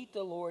to meet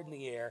the Lord in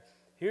the air.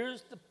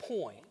 Here's the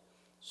point.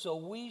 So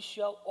we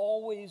shall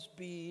always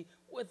be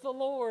with the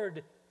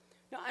Lord.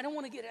 Now, I don't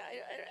want to get...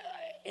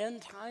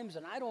 end times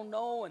and I don't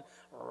know, and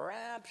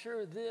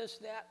rapture, this,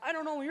 that. I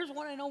don't know. Here's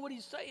what I know what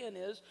he's saying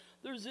is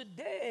there's a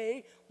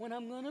day when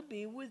I'm going to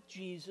be with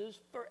Jesus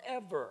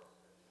forever.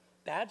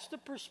 That's the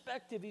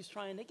perspective he's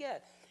trying to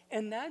get.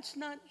 And that's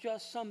not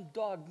just some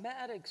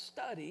dogmatic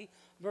study.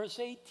 Verse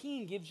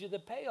 18 gives you the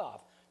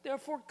payoff.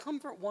 Therefore,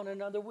 comfort one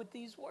another with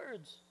these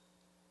words.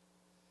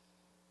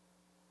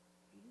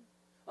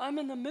 I'm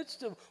in the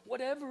midst of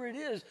whatever it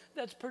is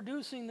that's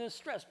producing this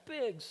stress.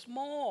 Big,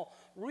 small,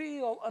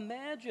 real,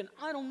 imagine.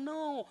 I don't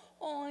know.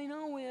 All I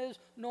know is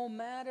no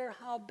matter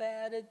how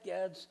bad it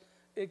gets,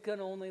 it can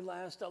only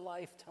last a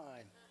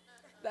lifetime.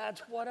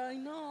 That's what I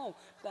know.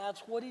 That's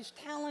what he's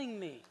telling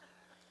me.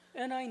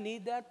 And I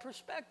need that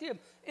perspective.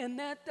 And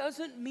that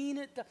doesn't mean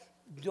it.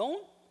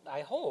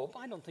 I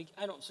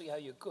don't see how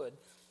you could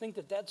think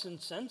that that's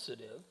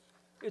insensitive.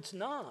 It's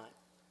not.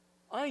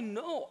 I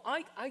know.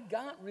 I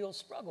got real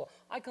struggle.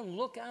 I can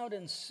look out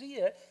and see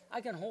it.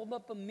 I can hold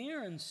up a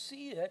mirror and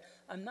see it.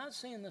 I'm not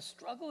saying the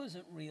struggle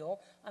isn't real.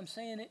 I'm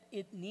saying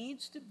it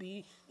needs to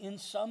be in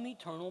some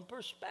eternal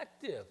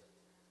perspective.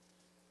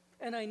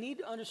 And I need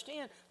to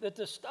understand that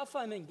the stuff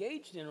I'm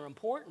engaged in are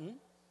important.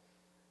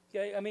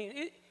 Okay? I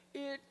mean,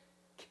 it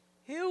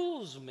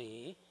kills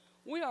me.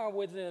 We are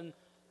within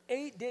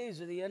 8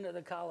 days of the end of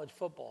the college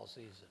football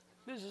season.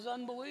 This is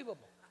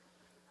unbelievable.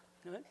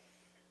 Right?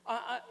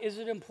 Is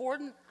it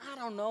important? I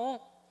don't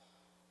know.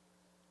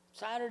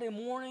 Saturday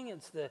morning,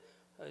 it's the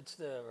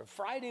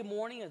Friday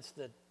morning, it's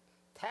the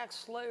Tax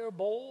Slayer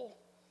Bowl,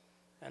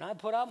 and I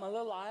put out my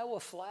little Iowa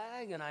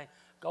flag, and I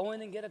go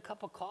in and get a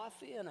cup of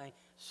coffee, and I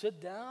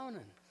sit down,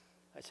 and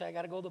I say I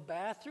got to go to the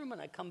bathroom,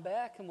 and I come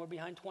back, and we're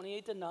behind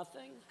 28-0,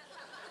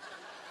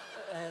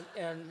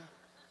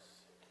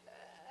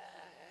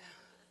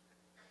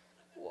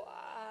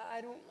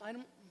 I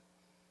don't.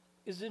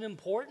 Is it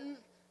important?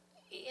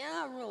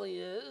 Yeah, it really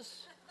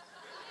is.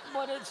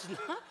 But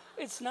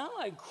it's not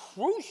like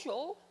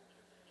crucial.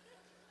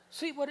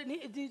 See what it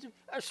needs.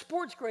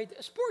 Sports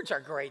are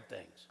great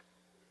things.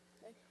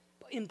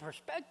 But in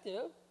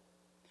perspective,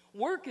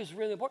 work is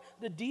really important.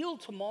 The deal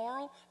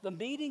tomorrow, the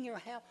meeting you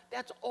have,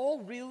 that's all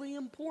really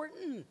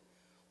important.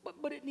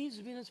 But it needs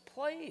to be in its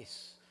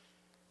place.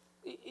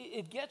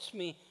 It gets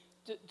me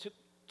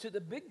to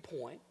the big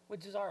point,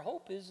 which is our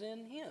hope is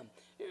in him.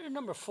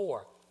 Number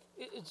 4,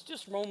 it's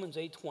just Romans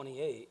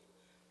 8:28.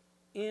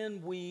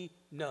 And we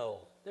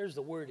know. There's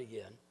the word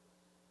again.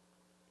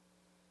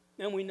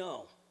 And we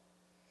know.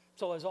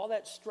 So as all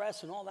that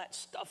stress and all that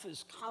stuff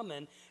is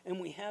coming, and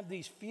we have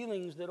these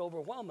feelings that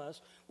overwhelm us,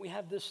 we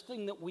have this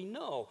thing that we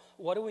know.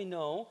 What do we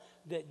know?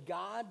 That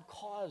God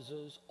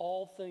causes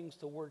all things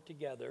to work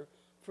together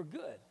for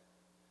good.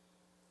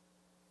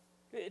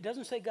 It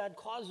doesn't say God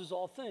causes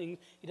all things.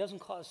 He doesn't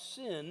cause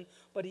sin,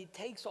 but he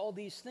takes all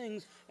these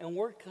things and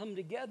work them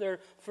together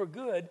for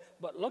good.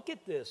 But look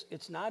at this.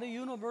 It's not a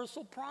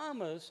universal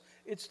promise.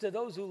 It's to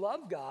those who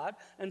love God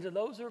and to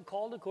those who are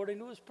called according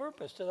to his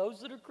purpose, to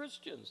those that are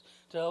Christians,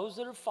 to those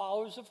that are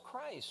followers of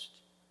Christ.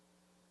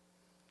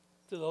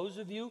 To those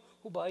of you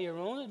who by your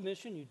own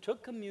admission, you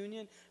took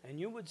communion and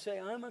you would say,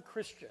 I'm a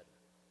Christian.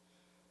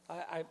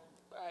 I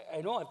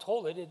know I've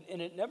told it,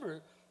 and it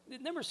never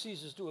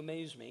ceases to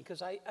amaze me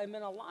because I'm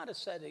in a lot of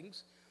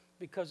settings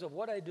because of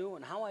what I do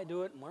and how I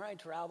do it and where I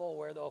travel,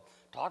 where they'll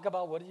talk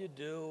about what do you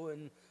do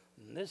and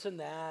this and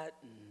that,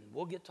 and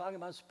we'll get talking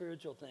about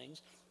spiritual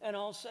things, and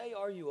I'll say,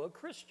 are you a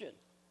Christian?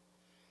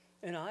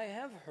 And I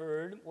have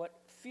heard what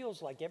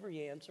feels like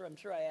every answer. I'm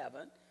sure I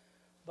haven't,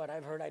 but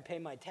I've heard I pay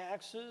my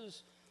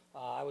taxes.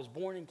 I was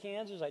born in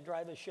Kansas. I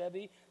drive a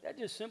Chevy. That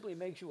just simply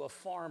makes you a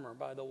farmer,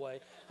 by the way.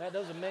 That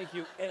doesn't make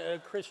you a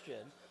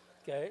Christian,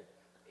 okay?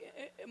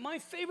 My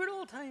favorite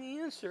all-time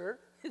answer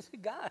is a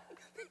guy.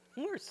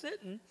 We're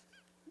sitting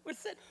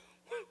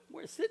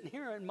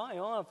here in my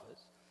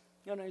office,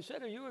 and I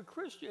said, "Are you a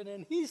Christian?"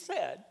 And he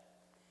said,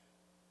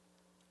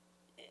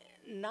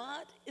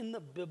 "Not in the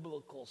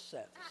biblical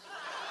sense."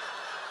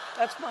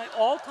 That's my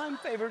all-time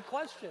favorite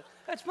question.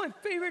 That's my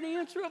favorite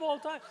answer of all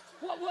time.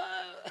 What?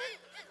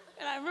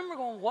 And I remember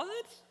going,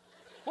 "What?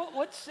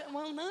 What's?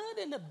 Well, not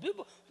in the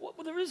biblical.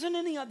 There isn't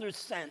any other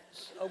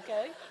sense,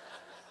 okay?"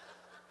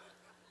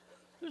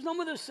 There's no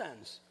other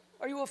sense.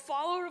 Are you a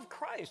follower of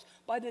Christ?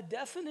 By the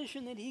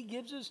definition that he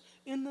gives us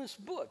in this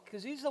book,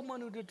 because he's the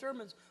one who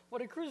determines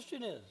what a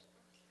Christian is.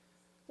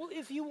 Well,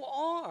 if you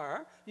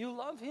are, you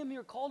love him,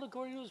 you're called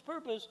according to his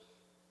purpose,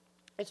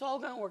 it's all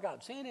going to work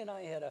out. Sandy and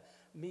I had a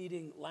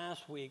meeting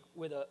last week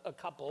with a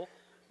couple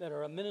that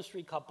are a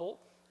ministry couple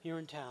here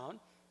in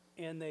town,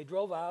 and they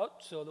drove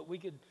out so that we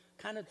could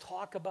kind of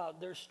talk about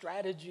their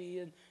strategy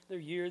and their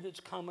year that's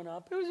coming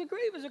up. It was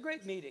a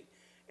great meeting.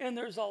 And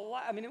there's a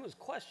lot, I mean, it was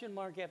question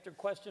mark after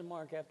question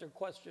mark after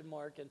question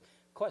mark and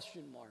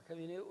question mark. I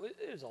mean, it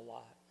was a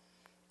lot.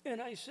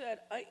 And I said,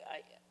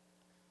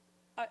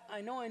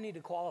 I know I need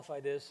to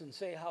qualify this and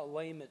say how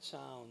lame it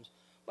sounds,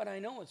 but I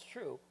know it's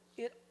true.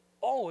 It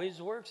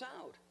always works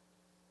out.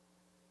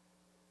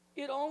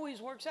 It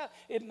always works out.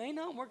 It may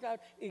not work out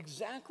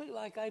exactly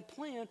like I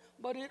planned,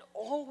 but it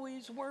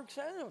always works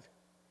out.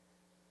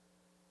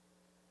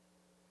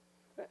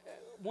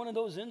 One of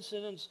those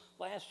incidents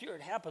last year,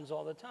 it happens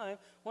all the time,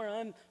 where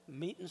I'm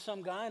meeting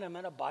some guy and I'm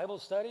at a Bible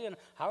study, and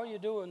how are you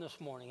doing this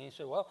morning? And he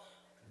said, well,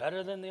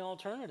 better than the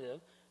alternative.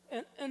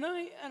 And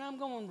I'm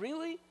going,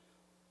 really?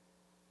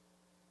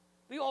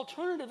 The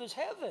alternative is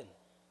heaven.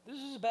 This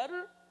is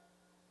better?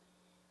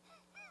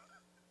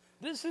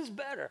 This is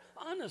better.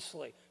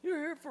 Honestly, you're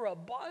here for a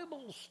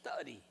Bible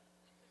study.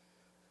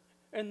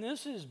 And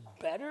this is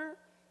better?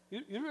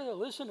 You'd rather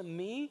listen to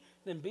me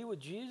than be with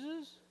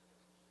Jesus?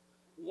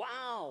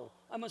 Wow,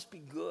 I must be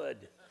good.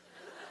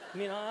 I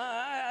mean,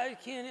 I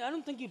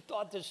don't think you've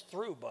thought this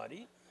through,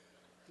 buddy.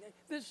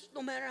 This,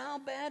 no matter how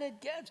bad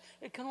it gets,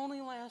 it can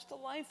only last a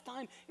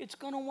lifetime. It's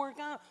going to work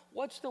out.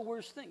 What's the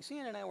worst thing?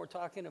 Sienna and I were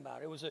talking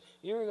about, it was a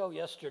year ago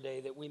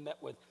yesterday that we met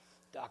with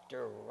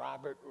Dr.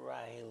 Robert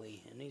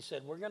Riley, and he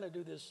said, we're going to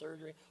do this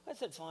surgery. I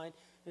said, fine.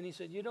 And he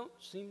said, you don't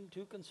seem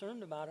too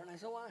concerned about it. And I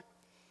said, why?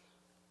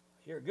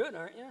 You're good,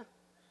 aren't you?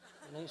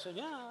 And he said,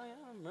 yeah,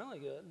 I'm really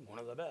good, one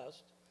of the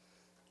best.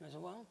 And I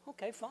said, well,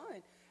 okay,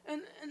 fine.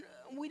 And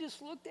we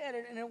just looked at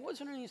it, and it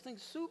wasn't anything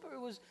super.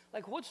 It was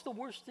like, what's the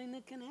worst thing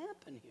that can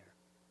happen here?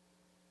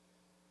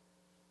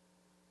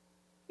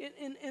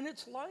 And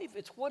it's life.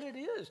 It's what it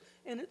is.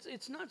 And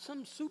it's not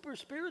some super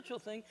spiritual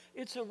thing.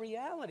 It's a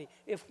reality.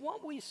 If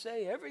what we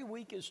say every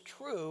week is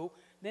true,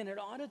 then it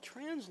ought to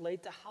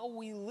translate to how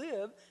we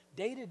live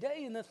day to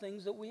day in the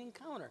things that we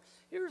encounter.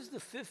 Here's the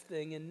fifth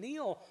thing, and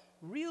Neil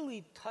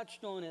really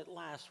touched on it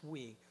last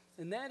week,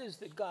 and that is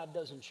that God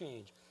doesn't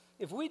change.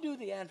 If we do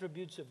the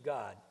attributes of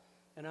God,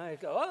 and I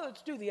go, oh,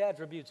 let's do the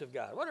attributes of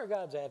God. What are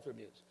God's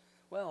attributes?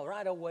 Well,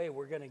 right away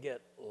we're going to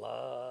get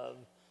love,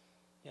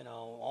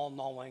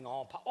 all-knowing,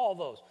 all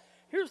those.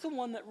 Here's the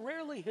one that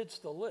rarely hits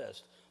the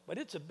list, but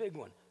it's a big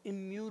one,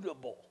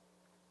 immutable.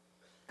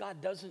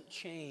 God doesn't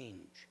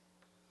change.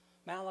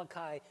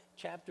 Malachi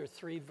chapter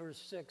 3,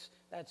 verse 6,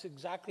 that's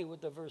exactly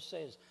what the verse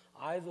says.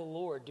 I, the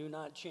Lord, do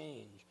not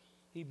change.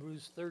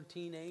 Hebrews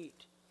 13:8,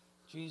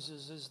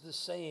 Jesus is the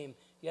same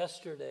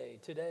yesterday,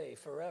 today,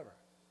 forever.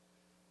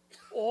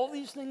 All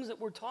these things that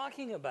we're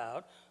talking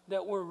about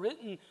that were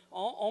written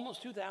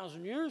almost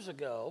 2,000 years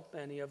ago,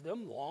 many of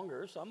them,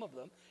 longer, some of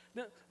them,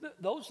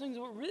 those things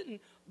that were written,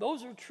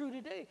 those are true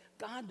today.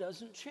 God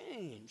doesn't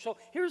change. So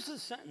here's the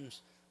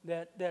sentence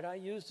that I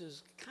used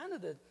as kind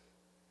of the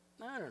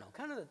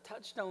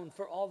touchstone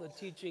for all the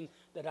teaching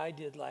that I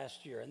did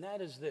last year, and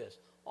that is this.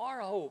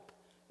 Our hope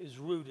is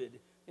rooted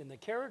in the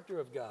character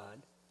of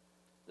God,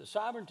 the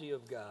sovereignty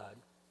of God,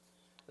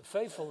 the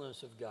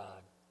faithfulness of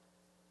God,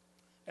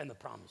 and the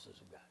promises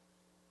of God.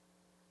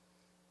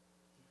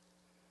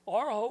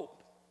 Our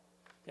hope,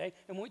 okay?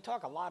 And we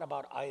talk a lot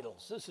about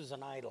idols. This is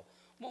an idol.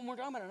 When we're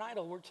talking about an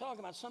idol, we're talking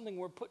about something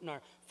we're putting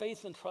our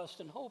faith and trust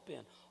and hope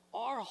in.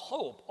 Our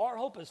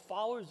hope as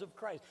followers of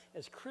Christ,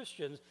 as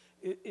Christians,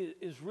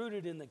 is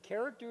rooted in the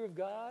character of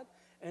God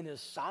and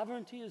His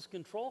sovereignty, His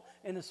control,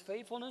 and His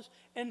faithfulness,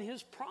 and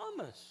His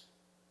promise.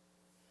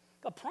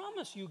 A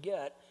promise you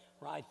get,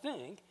 I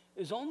think,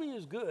 is only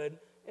as good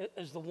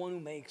as the one who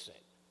makes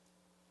it.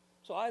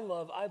 So I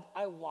love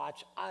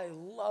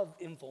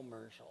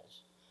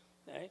infomercials,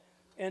 okay?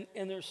 And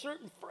there's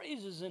certain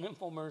phrases in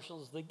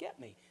infomercials that get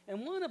me.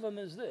 And one of them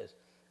is this: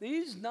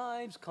 these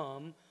knives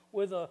come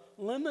with a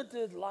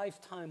limited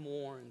lifetime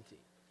warranty.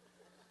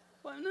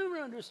 Well, I never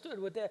understood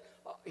what that.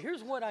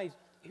 Here's what I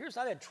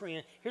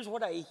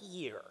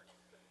hear.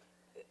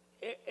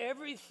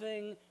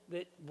 Everything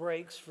that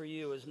breaks for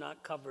you is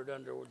not covered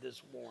under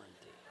this warranty.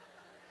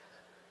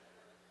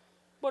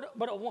 But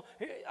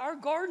our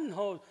garden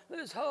hose,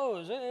 this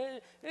hose,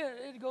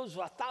 it goes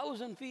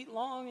 1,000 feet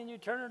long, and you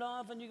turn it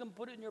off, and you can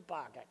put it in your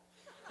pocket.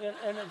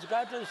 And it's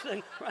got this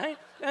thing, right?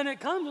 And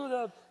it comes with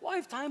a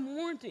lifetime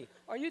warranty.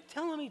 Are you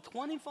telling me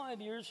 25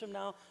 years from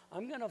now,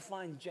 I'm going to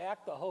find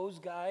Jack, the hose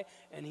guy,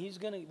 and he's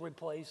going to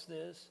replace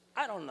this?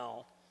 I don't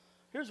know.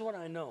 Here's what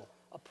I know.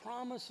 A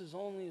promise is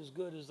only as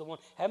good as the one.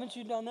 Haven't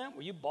you done that,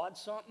 where you bought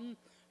something,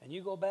 and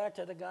you go back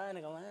to the guy, and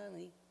they go,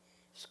 he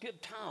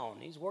skipped town.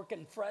 He's working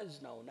in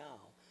Fresno now.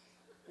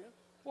 Yeah?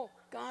 Well,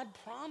 God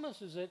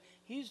promises it.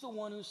 He's the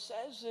one who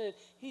says it.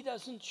 He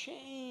doesn't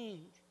change.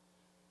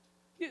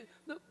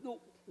 The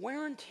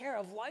wear and tear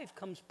of life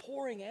comes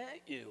pouring at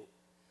you.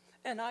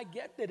 And I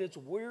get that it's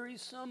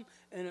wearisome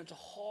and it's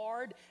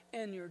hard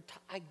and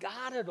I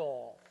got it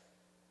all.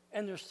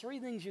 And there's 3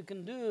 things you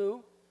can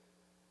do,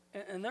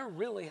 and they're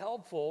really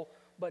helpful,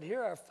 but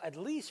here are at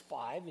least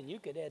 5, and you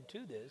could add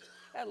to this,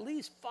 at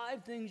least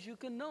 5 things you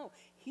can know.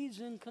 He's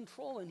in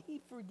control, and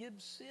He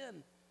forgives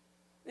sin.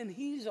 And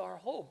He's our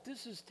hope.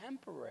 This is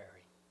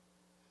temporary.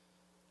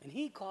 And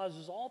He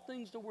causes all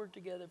things to work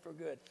together for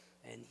good.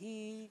 And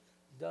He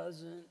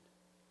doesn't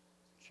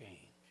change.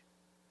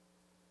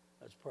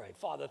 Let's pray.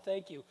 Father,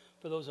 thank You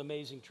for those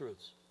amazing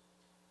truths.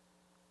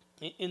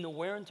 In the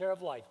wear and tear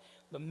of life,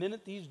 the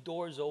minute these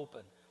doors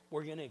open,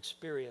 we're going to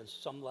experience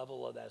some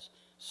level of that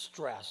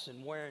stress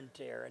and wear and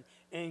tear and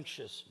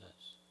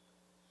anxiousness.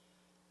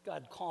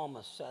 God, calm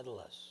us, settle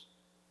us.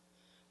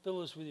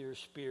 Fill us with Your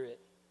Spirit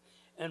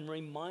and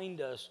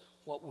remind us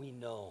what we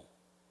know.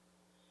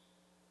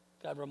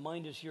 God,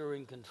 remind us you're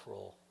in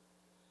control.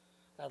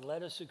 God,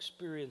 let us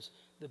experience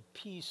the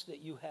peace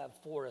that you have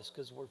for us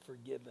because we're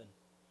forgiven.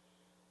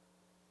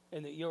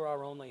 And that you're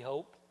our only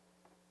hope.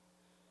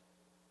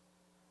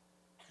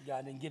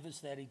 God, and give us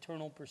that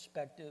eternal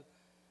perspective.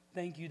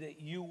 Thank you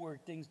that you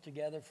work things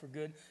together for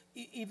good,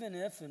 even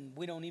if, and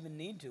we don't even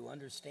need to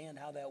understand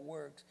how that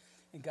works.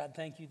 And God,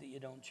 thank you that you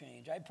don't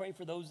change. I pray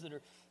for those that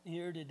are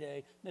here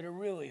today that are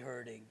really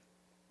hurting,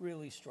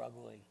 really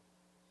struggling,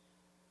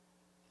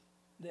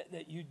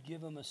 that you'd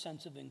give them a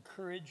sense of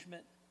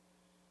encouragement.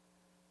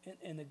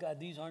 And that, God,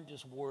 these aren't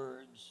just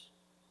words,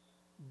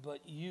 but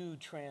you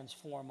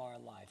transform our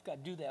life.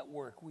 God, do that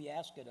work. We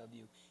ask it of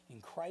you.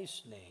 In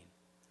Christ's name,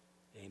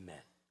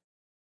 amen.